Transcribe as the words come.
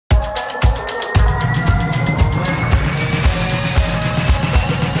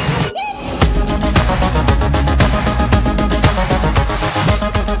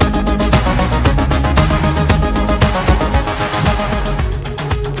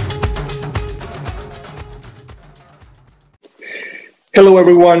Hello,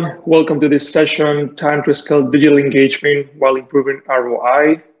 everyone. Welcome to this session, Time to Scale Digital Engagement while Improving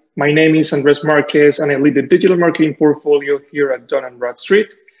ROI. My name is Andres Marquez, and I lead the digital marketing portfolio here at Dun & Bradstreet.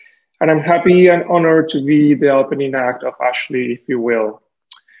 And I'm happy and honored to be the opening act of Ashley, if you will.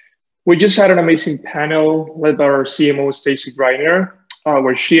 We just had an amazing panel led by our CMO, Stacey Greiner,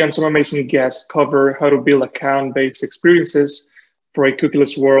 where she and some amazing guests cover how to build account-based experiences for a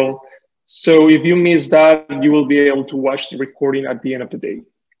cookieless world. So if you missed that, you will be able to watch the recording at the end of the day.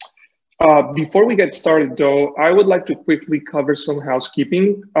 Before we get started though, I would like to quickly cover some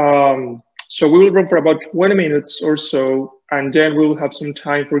housekeeping. So we will run for about 20 minutes or so, and then we will have some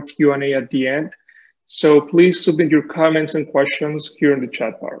time for Q&A at the end. So please submit your comments and questions here in the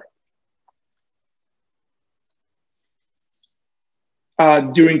chat bar.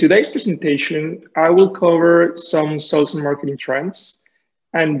 During today's presentation, I will cover some sales and marketing trends.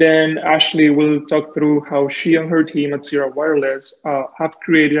 And then Ashley will talk through how she and her team at Sierra Wireless have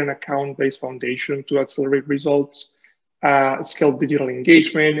created an account-based foundation to accelerate results, scale digital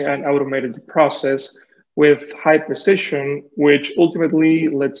engagement, and automated the process with high precision, which ultimately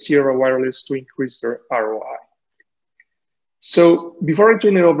led Sierra Wireless to increase their ROI. So before I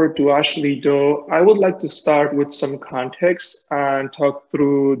turn it over to Ashley, though, I would like to start with some context and talk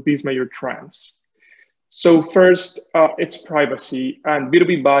through these major trends. So first, it's privacy, and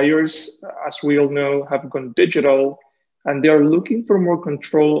B2B buyers, as we all know, have gone digital, and they are looking for more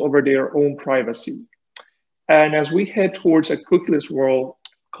control over their own privacy. And as we head towards a cookieless world,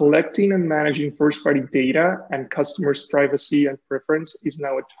 collecting and managing first-party data and customers' privacy and preference is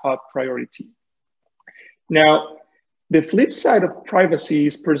now a top priority. Now, the flip side of privacy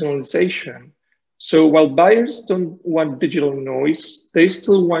is personalization. So while buyers don't want digital noise, they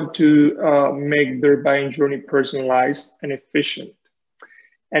still want to make their buying journey personalized and efficient.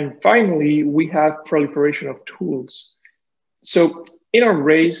 And finally, we have proliferation of tools. So in our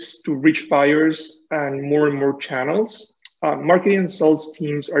race to reach buyers and more channels, marketing and sales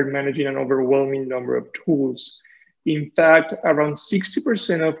teams are managing an overwhelming number of tools. In fact, around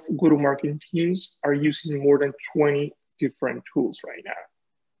 60% of go-to-market teams are using more than 20 different tools right now.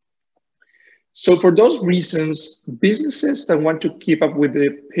 So for those reasons, businesses that want to keep up with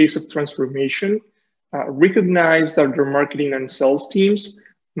the pace of transformation recognize that their marketing and sales teams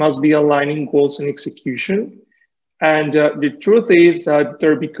must be aligning goals and execution. And the truth is that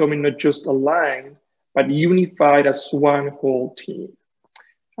they're becoming not just aligned, but unified as one whole team.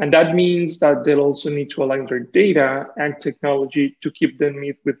 And that means that they'll also need to align their data and technology to keep them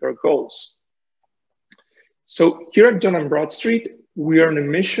meet with their goals. So here at Dun & Bradstreet, we are on a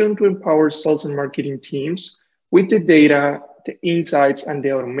mission to empower sales and marketing teams with the data, the insights, and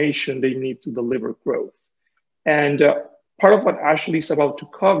the automation they need to deliver growth. And part of what Ashley is about to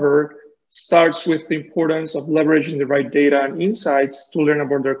cover starts with the importance of leveraging the right data and insights to learn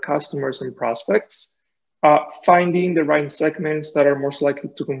about their customers and prospects, finding the right segments that are most likely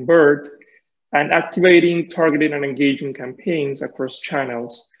to convert, and activating targeted and engaging campaigns across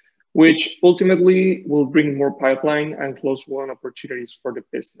channels, which ultimately will bring more pipeline and close-won opportunities for the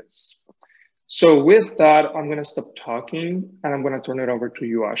business. So with that, I'm going to stop talking and I'm going to turn it over to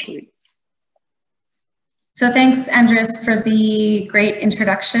you, Ashley. So thanks, Andres, for the great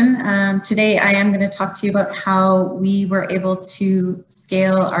introduction. Today, I am going to talk to you about how we were able to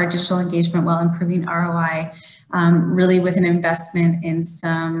scale our digital engagement while improving ROI, really with an investment in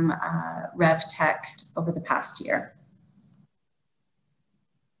some Rev tech over the past year.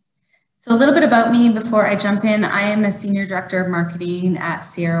 So a little bit about me before I jump in. I am a Senior Director of Marketing at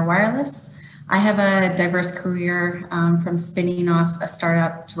Sierra Wireless. I have a diverse career from spinning off a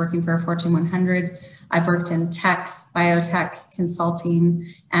startup to working for a Fortune 100. I've worked in tech, biotech, consulting,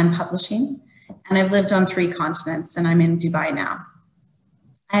 and publishing. And I've lived on 3 continents, and I'm in Dubai now.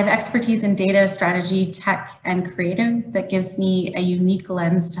 I have expertise in data, strategy, tech, and creative that gives me a unique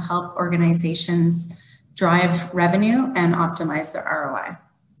lens to help organizations drive revenue and optimize their ROI.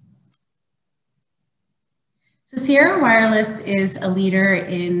 So Sierra Wireless is a leader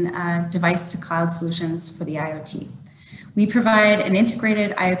in device-to-cloud solutions for the IoT. We provide an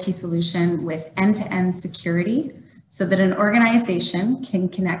integrated IoT solution with end-to-end security so that an organization can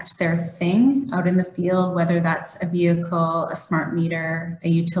connect their thing out in the field, whether that's a vehicle, a smart meter, a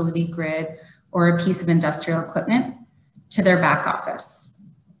utility grid, or a piece of industrial equipment, to their back office.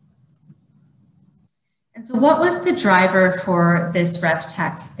 And so what was the driver for this Rev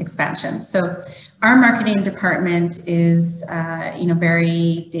tech expansion? So our marketing department is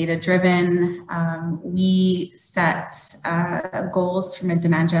very data driven. We set goals from a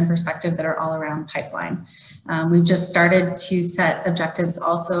demand gen perspective that are all around pipeline. We've just started to set objectives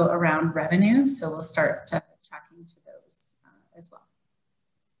also around revenue. So we'll start tracking to those as well.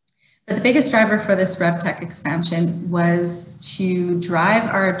 But the biggest driver for this RevTech expansion was to drive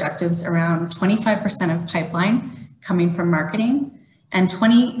our objectives around 25% of pipeline coming from marketing and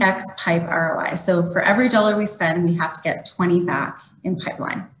 20x pipe ROI. So for every dollar we spend, we have to get 20 back in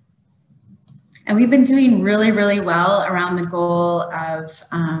pipeline. And we've been doing really, really well around the goal of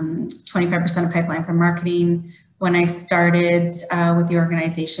 25% of pipeline from marketing. When I started with the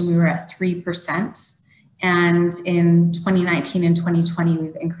organization, we were at 3%. And in 2019 and 2020,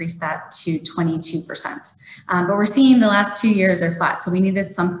 we've increased that to 22%. But we're seeing the last 2 years are flat. So we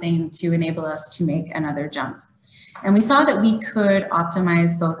needed something to enable us to make another jump. And we saw that we could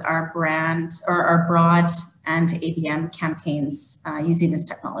optimize both our brand or our broad and ABM campaigns using this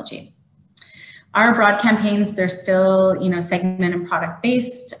technology. Our broad campaigns, they're still, segment and product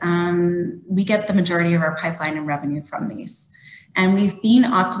based. We get the majority of our pipeline and revenue from these. And we've been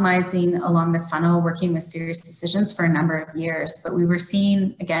optimizing along the funnel, working with Serious Decisions for a number of years, but we were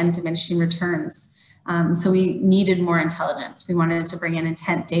seeing, again, diminishing returns. So we needed more intelligence. We wanted to bring in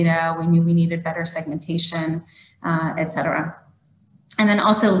intent data. We knew we needed better segmentation, et cetera. And then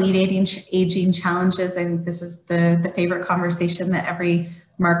also lead aging challenges. I think this is the favorite conversation that every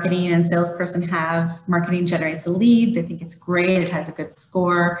marketing and salesperson have. Marketing generates a lead. They think it's great. It has a good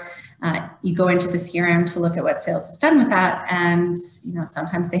score. You go into the CRM to look at what sales has done with that, and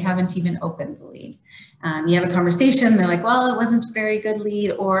sometimes they haven't even opened the lead. You have a conversation, they're like, well, it wasn't a very good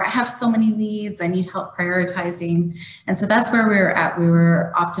lead, or I have so many leads, I need help prioritizing. And so that's where we were at. We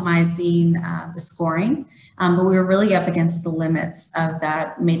were optimizing the scoring, but we were really up against the limits of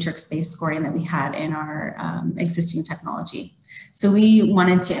that matrix-based scoring that we had in our existing technology. So we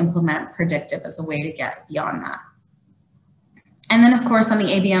wanted to implement predictive as a way to get beyond that. And then, of course, on the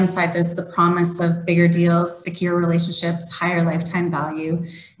ABM side, there's the promise of bigger deals, secure relationships, higher lifetime value,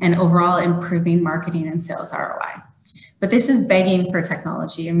 and overall improving marketing and sales ROI. But this is begging for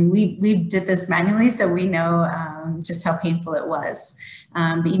technology. I mean, we did this manually, so we know just how painful it was.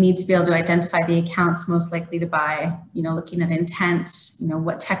 But you need to be able to identify the accounts most likely to buy, looking at intent,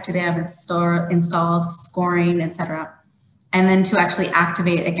 what tech do they have installed, scoring, et cetera. And then to actually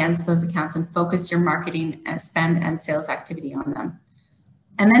activate against those accounts and focus your marketing spend and sales activity on them.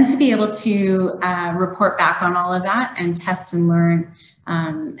 And then to be able to report back on all of that and test and learn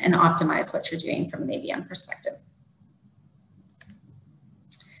and optimize what you're doing from an ABM perspective.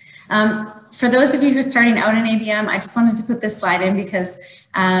 For those of you who are starting out in ABM, I just wanted to put this slide in because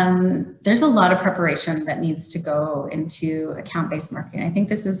there's a lot of preparation that needs to go into account-based marketing. I think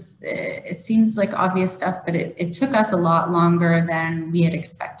this is, it seems like obvious stuff, but it took us a lot longer than we had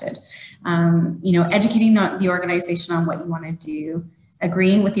expected. Educating the organization on what you want to do,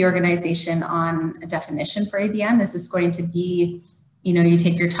 agreeing with the organization on a definition for ABM. Is this going to be, you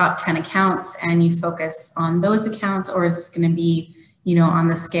take your top 10 accounts and you focus on those accounts, or is this going to be on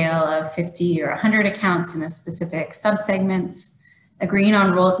the scale of 50 or 100 accounts in a specific subsegment, agreeing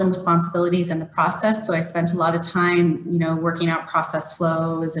on roles and responsibilities in the process. So I spent a lot of time, working out process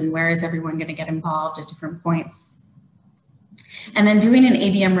flows and where is everyone going to get involved at different points. And then doing an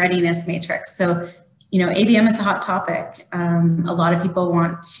ABM readiness matrix. So, ABM is a hot topic. A lot of people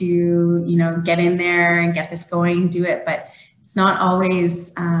want to, get in there and get this going, do it, but it's not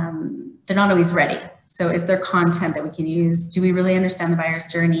always, they're not always ready. So is there content that we can use? Do we really understand the buyer's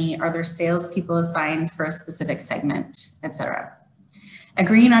journey? Are there salespeople assigned for a specific segment, et cetera?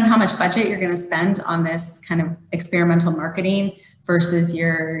 Agreeing on how much budget you're going to spend on this kind of experimental marketing versus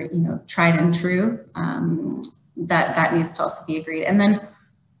your, tried and true, that needs to also be agreed. And then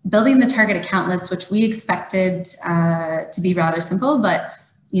building the target account list, which we expected to be rather simple, but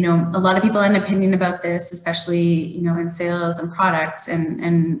a lot of people have an opinion about this, especially, in sales and product,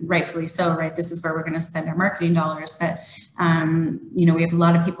 and rightfully so, right? This is where we're going to spend our marketing dollars. But, we have a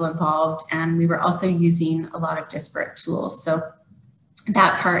lot of people involved, and we were also using a lot of disparate tools. So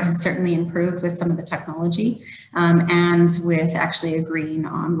that part has certainly improved with some of the technology and with actually agreeing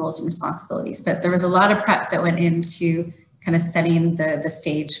on roles and responsibilities. But there was a lot of prep that went into kind of setting the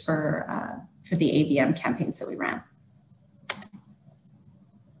stage for the ABM campaigns that we ran.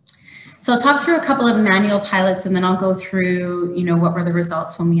 So I'll talk through a couple of manual pilots, and then I'll go through, what were the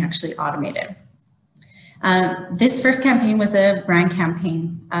results when we actually automated. This first campaign was a brand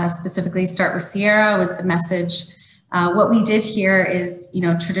campaign, specifically Start with Sierra was the message. What we did here is,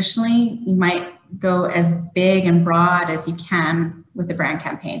 traditionally you might go as big and broad as you can with a brand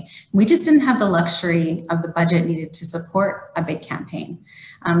campaign. We just didn't have the luxury of the budget needed to support a big campaign.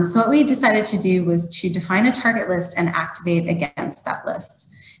 So what we decided to do was to define a target list and activate against that list.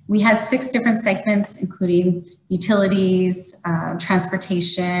 We had 6 different segments, including utilities,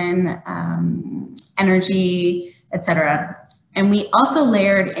 transportation, energy, et cetera. And we also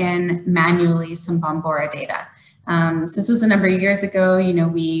layered in manually some Bombora data. So this was a number of years ago.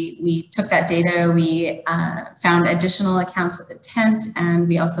 We took that data, we found additional accounts with intent, and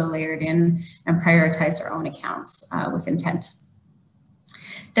we also layered in and prioritized our own accounts with intent.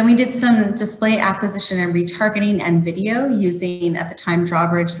 Then we did some display acquisition and retargeting and video using, at the time,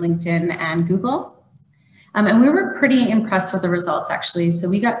 Drawbridge, LinkedIn, and Google. And we were pretty impressed with the results, actually. So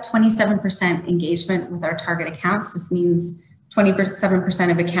we got 27% engagement with our target accounts. This means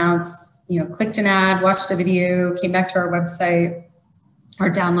 27% of accounts, clicked an ad, watched a video, came back to our website, or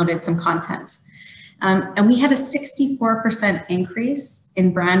downloaded some content. And we had a 64% increase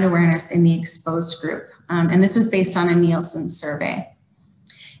in brand awareness in the exposed group. And this was based on a Nielsen survey.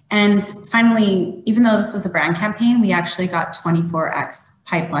 And finally, even though this was a brand campaign, we actually got 24x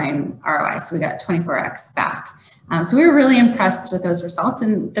pipeline ROI. So we got 24x back. So we were really impressed with those results.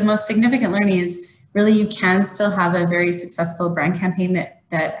 And the most significant learning is really you can still have a very successful brand campaign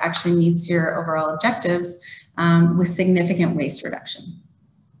that actually meets your overall objectives with significant waste reduction.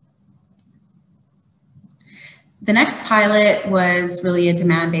 The next pilot was really a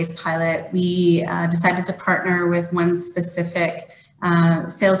demand-based pilot. We decided to partner with one specific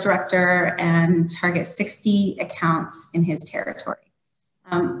sales director and target 60 accounts in his territory.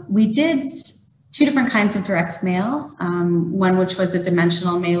 We did two different kinds of direct mail, one which was a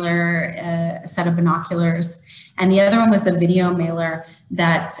dimensional mailer, a set of binoculars, and the other one was a video mailer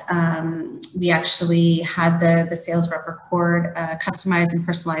that we actually had the sales rep record a customized and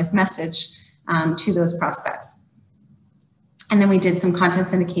personalized message to those prospects. And then we did some content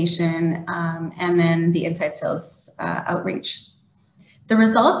syndication and then the inside sales outreach. The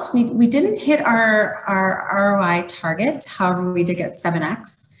results, we didn't hit our ROI target. However, we did get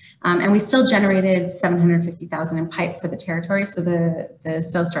 7x. And we still generated $750,000 in pipe for the territory. So the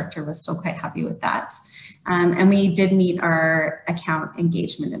sales director was still quite happy with that. And we did meet our account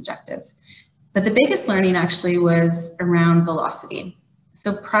engagement objective. But the biggest learning actually was around velocity.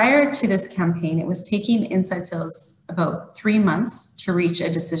 So prior to this campaign, it was taking inside sales about 3 months to reach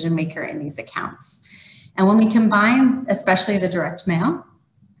a decision maker in these accounts. And when we combine, especially the direct mail,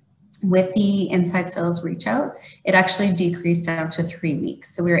 with the inside sales reach out, it actually decreased down to 3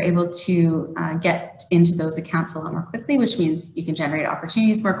 weeks. So we were able to get into those accounts a lot more quickly, which means you can generate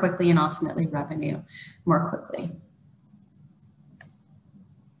opportunities more quickly and ultimately revenue more quickly.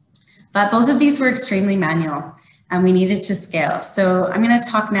 But both of these were extremely manual and we needed to scale. So I'm going to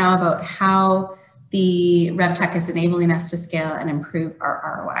talk now about how the RevTech is enabling us to scale and improve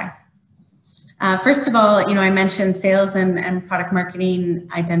our ROI. First of all, I mentioned sales and product marketing,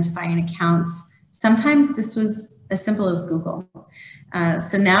 identifying accounts. Sometimes this was as simple as Google.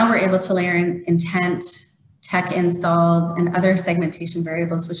 So now we're able to layer in intent, tech installed, and other segmentation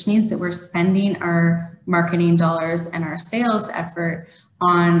variables, which means that we're spending our marketing dollars and our sales effort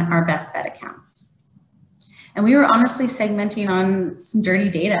on our best bet accounts. And we were honestly segmenting on some dirty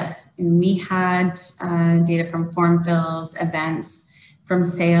data. And we had data from form fills, events, from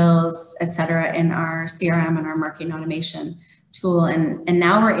sales, et cetera, in our CRM and our marketing automation tool. And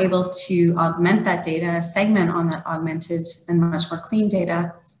now we're able to augment that data, segment on that augmented and much more clean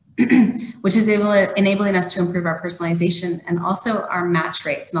data, which is enabling us to improve our personalization and also our match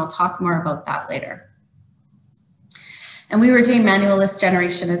rates. And I'll talk more about that later. And we were doing manual list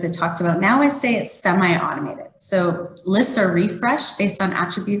generation, as I talked about. Now I'd say it's semi-automated. So lists are refreshed based on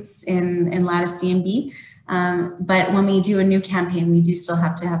attributes in Lattice DMB. But when we do a new campaign, we do still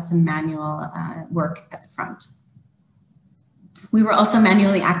have to have some manual work at the front. We were also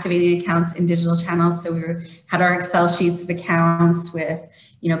manually activating accounts in digital channels. So we had our Excel sheets of accounts with,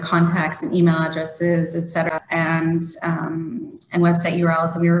 contacts and email addresses, et cetera, and website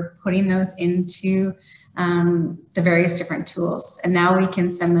URLs. And we were putting those into the various different tools. And now we can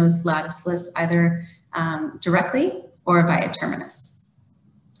send those Lattice lists either directly or via Terminus.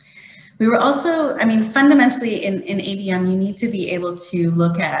 We were also, fundamentally in ABM, you need to be able to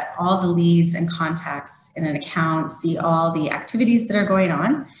look at all the leads and contacts in an account, see all the activities that are going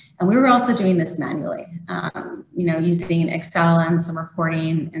on. And we were also doing this manually, using Excel and some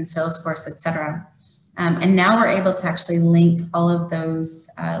reporting in Salesforce, et cetera. And now we're able to actually link all of those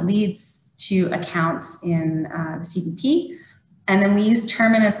leads to accounts in the CDP. And then we use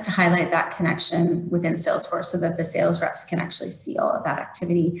Terminus to highlight that connection within Salesforce so that the sales reps can actually see all of that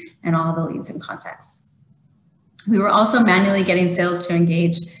activity and all the leads and contacts. We were also manually getting sales to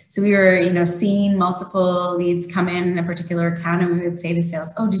engage So we were, seeing multiple leads come in a particular account, and we would say to sales,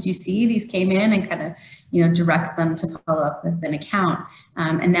 oh, did you see these came in, and kind of, direct them to follow up with an account.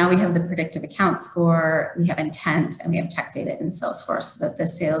 And now we have the predictive account score, we have intent, and we have tech data in Salesforce so that the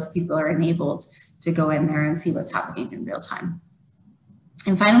salespeople are enabled to go in there and see what's happening in real time.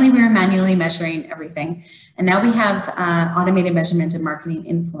 And finally, we were manually measuring everything. And now we have automated measurement of marketing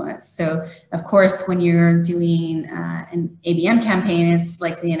influence. So of course, when you're doing an ABM campaign, it's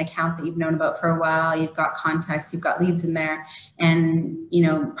likely an account that you've known about for a while. You've got contacts, you've got leads in there. And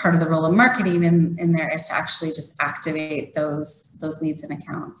part of the role of marketing in there is to actually just activate those leads and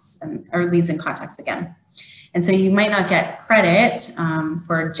accounts or leads and contacts again. And so you might not get credit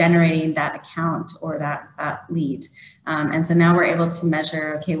for generating that account or that lead. And so now we're able to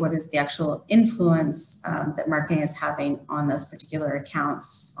measure, okay, what is the actual influence that marketing is having on those particular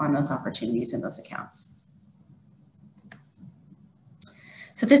accounts, on those opportunities in those accounts.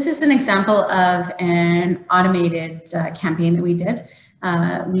 So this is an example of an automated campaign that we did.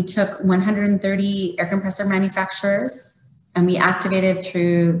 We took 130 air compressor manufacturers, and we activated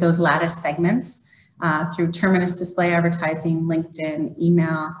through those lattice segments, through Terminus display advertising, LinkedIn,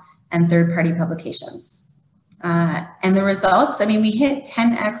 email, and third-party publications. And the results, we hit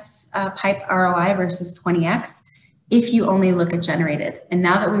 10x pipe ROI versus 20x if you only look at generated. And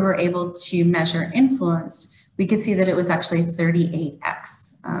now that we were able to measure influence, we could see that it was actually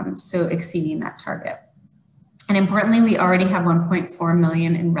 38x, so exceeding that target. And importantly, we already have 1.4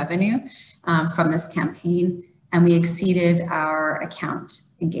 million in revenue from this campaign, and we exceeded our account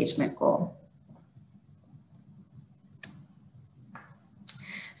engagement goal.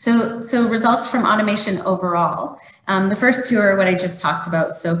 So results from automation overall. The first two are what I just talked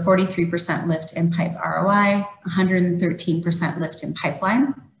about. So 43% lift in pipe ROI, 113% lift in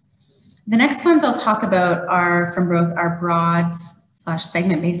pipeline. The next ones I'll talk about are from both our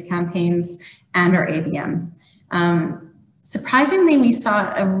broad/segment-based campaigns and our ABM. Surprisingly, we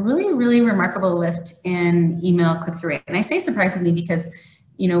saw a really remarkable lift in email click-through rate. And I say surprisingly because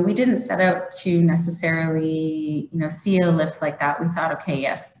we didn't set out to necessarily, see a lift like that. We thought, okay,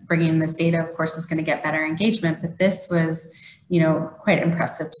 yes, bringing in this data, of course, is going to get better engagement, but this was, quite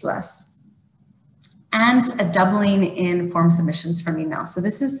impressive to us. And a doubling in form submissions from email. So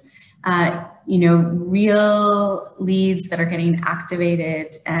this is, real leads that are getting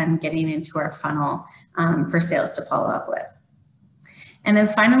activated and getting into our funnel for sales to follow up with. And then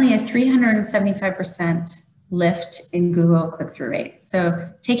finally, a 375% lift in Google click-through rate. So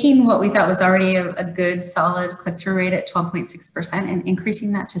taking what we thought was already a good solid click-through rate at 12.6% and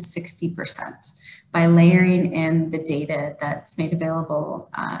increasing that to 60% by layering in the data that's made available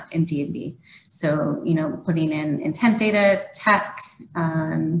in D&B. So, putting in intent data, tech,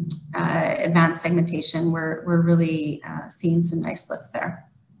 advanced segmentation, we're really seeing some nice lift there.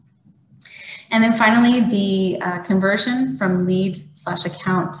 And then finally, the conversion from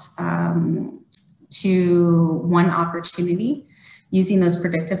lead/account to one opportunity. Using those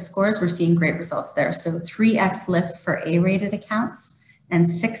predictive scores, we're seeing great results there. So 3x lift for A-rated accounts and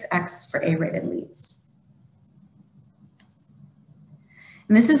 6x for A-rated leads.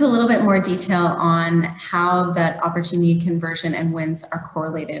 And this is a little bit more detail on how that opportunity conversion and wins are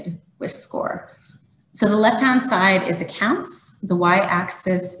correlated with score. So the left-hand side is accounts, the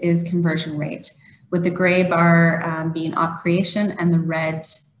y-axis is conversion rate, with the gray bar being op creation and the red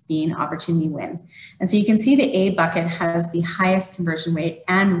being opportunity win. And so you can see the A bucket has the highest conversion rate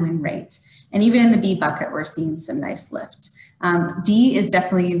and win rate. And even in the B bucket, we're seeing some nice lift. D is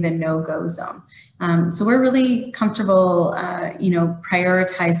definitely the no-go zone. So we're really comfortable,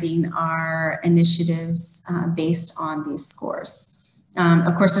 prioritizing our initiatives based on these scores.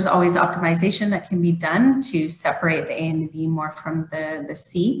 Of course, there's always optimization that can be done to separate the A and the B more from the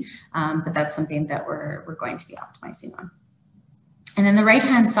C, but that's something that we're going to be optimizing on. And then the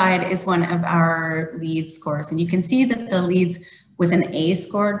right-hand side is one of our lead scores. And you can see that the leads with an A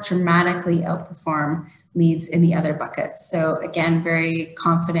score dramatically outperform leads in the other buckets. So again, very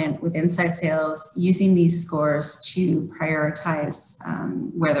confident with inside sales using these scores to prioritize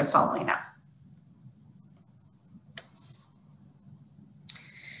where they're following up.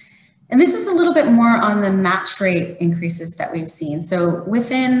 And this is a little bit more on the match rate increases that we've seen. So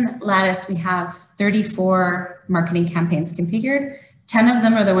within Lattice, we have 34 marketing campaigns configured. 10 of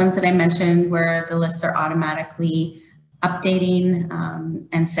them are the ones that I mentioned where the lists are automatically updating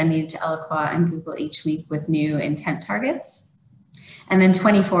and sending to Eloqua and Google each week with new intent targets. And then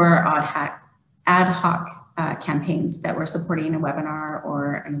 24 are ad hoc campaigns that we're supporting a webinar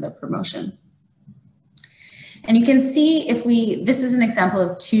or another promotion. And you can see this is an example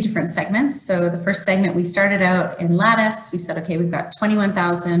of two different segments. So the first segment, we started out in Lattice. We said, okay, we've got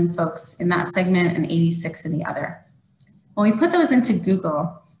 21,000 folks in that segment and 86 in the other. When we put those into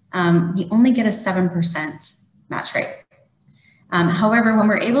Google, you only get a 7% match rate. However, when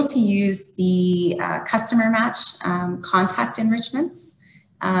we're able to use the customer match contact enrichments,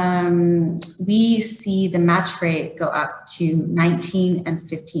 we see the match rate go up to 19 and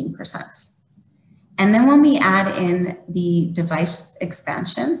 15%. And then when we add in the device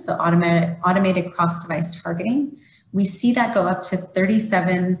expansion, so automated cross-device targeting, we see that go up to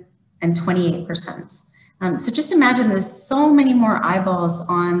 37 and 28%. So just imagine there's so many more eyeballs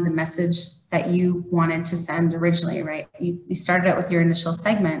on the message that you wanted to send originally, right? You started out with your initial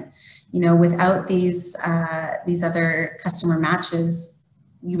segment, without these other customer matches,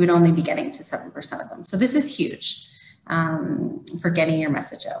 you would only be getting to 7% of them. So this is huge for getting your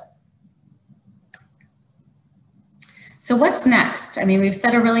message out. So what's next? I mean, we've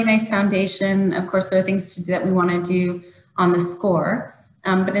set a really nice foundation. Of course, there are things that we want to do on the score.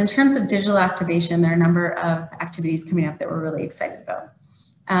 But in terms of digital activation, there are a number of activities coming up that we're really excited about.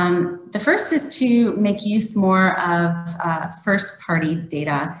 The first is to make use more of first-party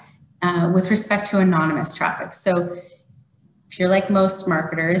data with respect to anonymous traffic. So if you're like most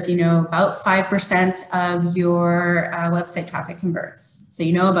marketers, about 5% of your website traffic converts. So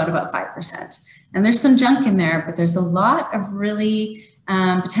about 5%. And there's some junk in there, but there's a lot of really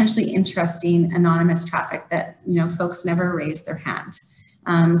potentially interesting anonymous traffic that folks never raise their hand.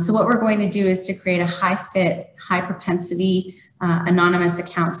 So what we're going to do is to create a high fit, high propensity anonymous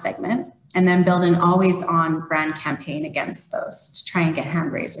account segment, and then build an always on brand campaign against those to try and get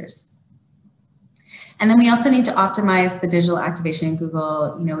hand raisers. And then we also need to optimize the digital activation in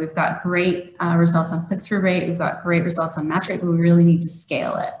Google. We've got great results on click-through rate, we've got great results on match rate, but we really need to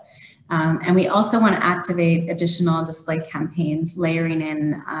scale it. And we also want to activate additional display campaigns, layering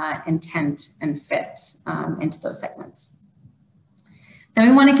in intent and fit into those segments. Then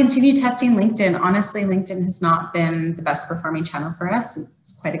we want to continue testing LinkedIn. Honestly, LinkedIn has not been the best performing channel for us.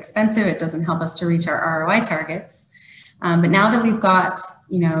 It's quite expensive. It doesn't help us to reach our ROI targets. But now that we've got,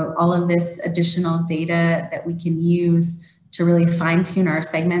 all of this additional data that we can use to really fine tune our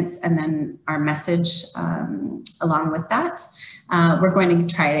segments and then our message along with that, we're going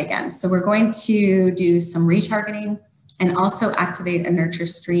to try it again. So we're going to do some retargeting and also activate a nurture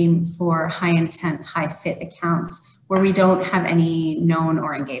stream for high intent, high fit accounts where we don't have any known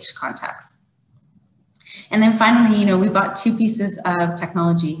or engaged contacts. And then finally, we bought two pieces of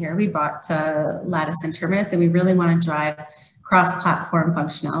technology here. We bought Lattice and Terminus, and we really want to drive cross-platform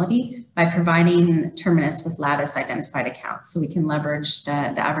functionality by providing Terminus with Lattice identified accounts so we can leverage the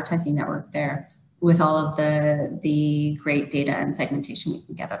advertising network there with all of the great data and segmentation we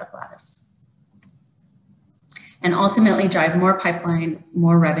can get out of Lattice. And ultimately drive more pipeline,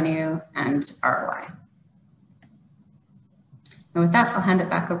 more revenue, and ROI. And with that, I'll hand it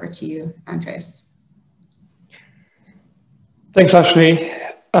back over to you, Andres. Thanks, Ashley.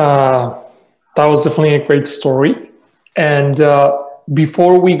 That was definitely a great story. And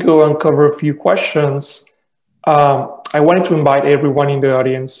before we go and cover a few questions, I wanted to invite everyone in the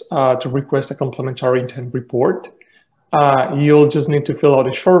audience to request a complimentary intent report. You'll just need to fill out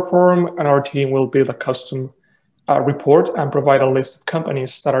a short form, and our team will build a custom report and provide a list of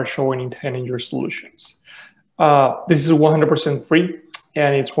companies that are showing intent in your solutions. This is 100% free,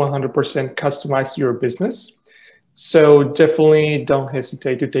 and it's 100% customized to your business. So definitely don't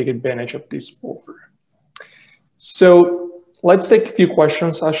hesitate to take advantage of this offer. So let's take a few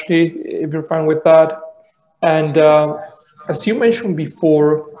questions, Ashley, if you're fine with that. And as you mentioned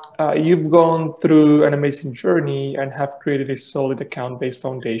before, you've gone through an amazing journey and have created a solid account-based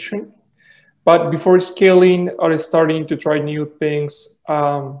foundation. But before scaling or starting to try new things,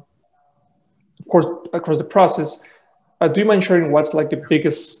 of course, across the process, do you mind sharing what's like the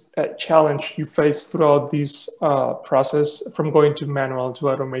biggest challenge you faced throughout this process from going to manual to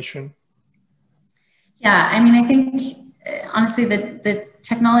automation? Yeah, I mean, I think honestly, the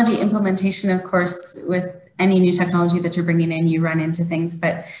technology implementation, of course, with any new technology that you're bringing in, you run into things,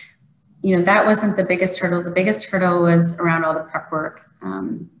 but that wasn't the biggest hurdle. The biggest hurdle was around all the prep work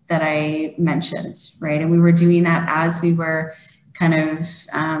that I mentioned, right? And we were doing that as we were kind of,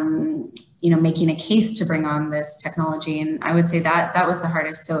 making a case to bring on this technology. And I would say that was the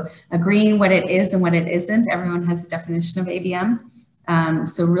hardest. So agreeing what it is and what it isn't, everyone has a definition of ABM.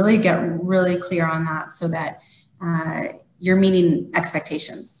 So really get really clear on that so that you're meeting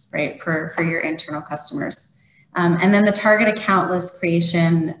expectations, right, for your internal customers. And then the target account list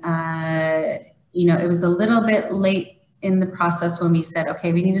creation, it was a little bit late in the process when we said,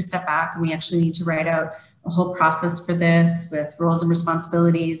 okay, we need to step back and we actually need to write out a whole process for this with roles and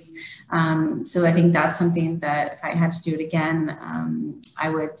responsibilities. So I think that's something that if I had to do it again, I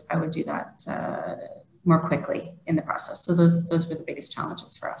would do that more quickly in the process. So those were the biggest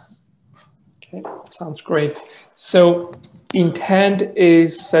challenges for us. Okay, sounds great. So intent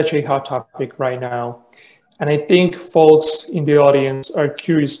is such a hot topic right now. And I think folks in the audience are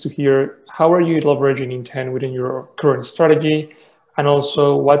curious to hear, how are you leveraging intent within your current strategy? And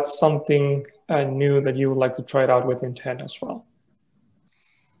also what's something new that you would like to try it out with intent as well?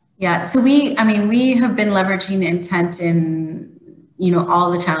 Yeah, so we have been leveraging intent in, all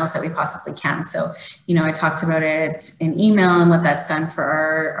the channels that we possibly can. So, I talked about it in email and what that's done for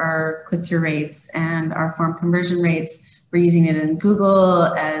our click-through rates and our form conversion rates. We're using it in Google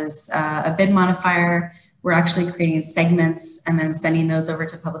as a bid modifier. We're actually creating segments and then sending those over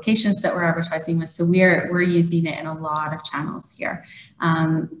to publications that we're advertising with. So we're using it in a lot of channels here.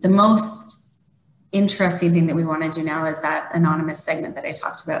 The most interesting thing that we want to do now is that anonymous segment that I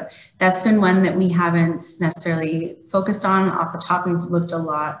talked about. That's been one that we haven't necessarily focused on off the top. We've looked a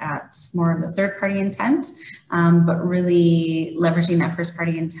lot at more of the third-party intent, but really leveraging that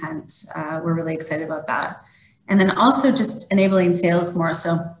first-party intent. We're really excited about that. And then also just enabling sales more.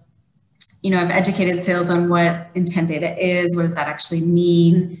 So, I've educated sales on what intent data is, what does that actually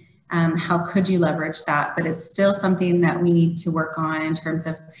mean? How could you leverage that? But it's still something that we need to work on in terms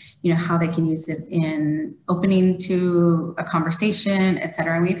of, how they can use it in opening to a conversation, et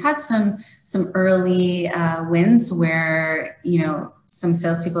cetera. And we've had some early wins where, some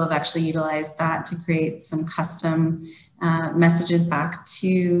salespeople have actually utilized that to create some custom messages back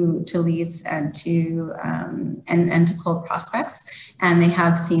to leads and to cold prospects, and they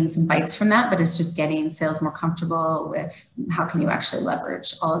have seen some bites from that. But it's just getting sales more comfortable with how can you actually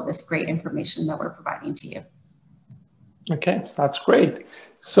leverage all of this great information that we're providing to you. Okay, that's great.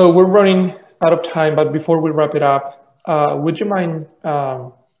 So we're running out of time, but before we wrap it up, would you mind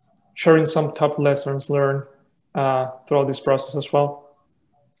sharing some top lessons learned throughout this process as well?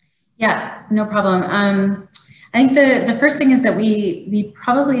 Yeah, no problem. I think the first thing is that we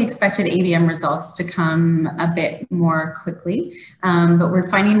probably expected ABM results to come a bit more quickly, but we're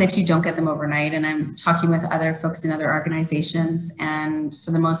finding that you don't get them overnight. And I'm talking with other folks in other organizations, and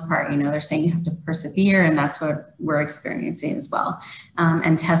for the most part, they're saying you have to persevere, and that's what we're experiencing as well.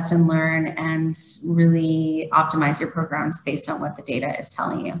 And test and learn and really optimize your programs based on what the data is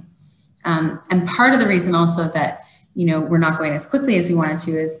telling you. And part of the reason also that we're not going as quickly as we wanted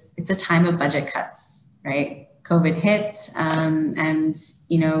to is it's a time of budget cuts, right? COVID hit, and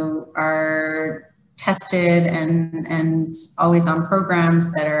our tested and always on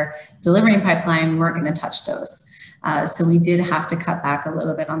programs that are delivering pipeline, we weren't going to touch those. So we did have to cut back a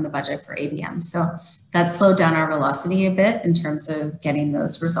little bit on the budget for ABM. So that slowed down our velocity a bit in terms of getting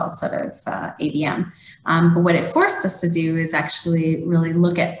those results out of ABM. But what it forced us to do is actually really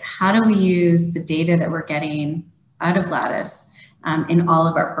look at how do we use the data that we're getting out of Lattice in all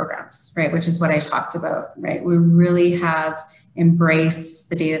of our programs, right? Which is what I talked about, right? We really have embraced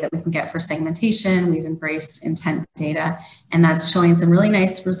the data that we can get for segmentation. We've embraced intent data, and that's showing some really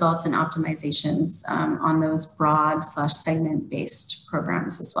nice results and optimizations on those broad / segment-based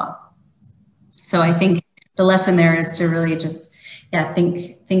programs as well. So I think the lesson there is to really just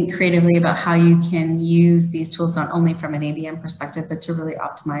think creatively about how you can use these tools, not only from an ABM perspective, but to really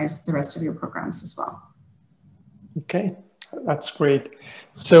optimize the rest of your programs as well. Okay, that's great.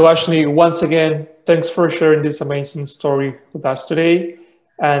 So Ashley, once again, thanks for sharing this amazing story with us today.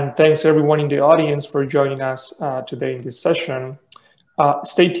 And thanks everyone in the audience for joining us today in this session.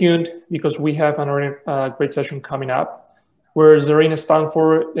 Stay tuned because we have another great session coming up where Zarina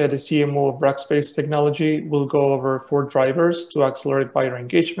Stanford, the CMO of Rackspace Technology, will go over 4 drivers to accelerate buyer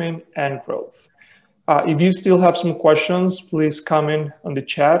engagement and growth. If you still have some questions, please comment on the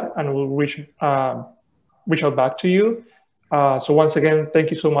chat and we'll reach out back to you. So once again, thank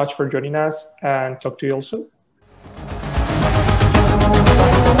you so much for joining us, and talk to you all soon.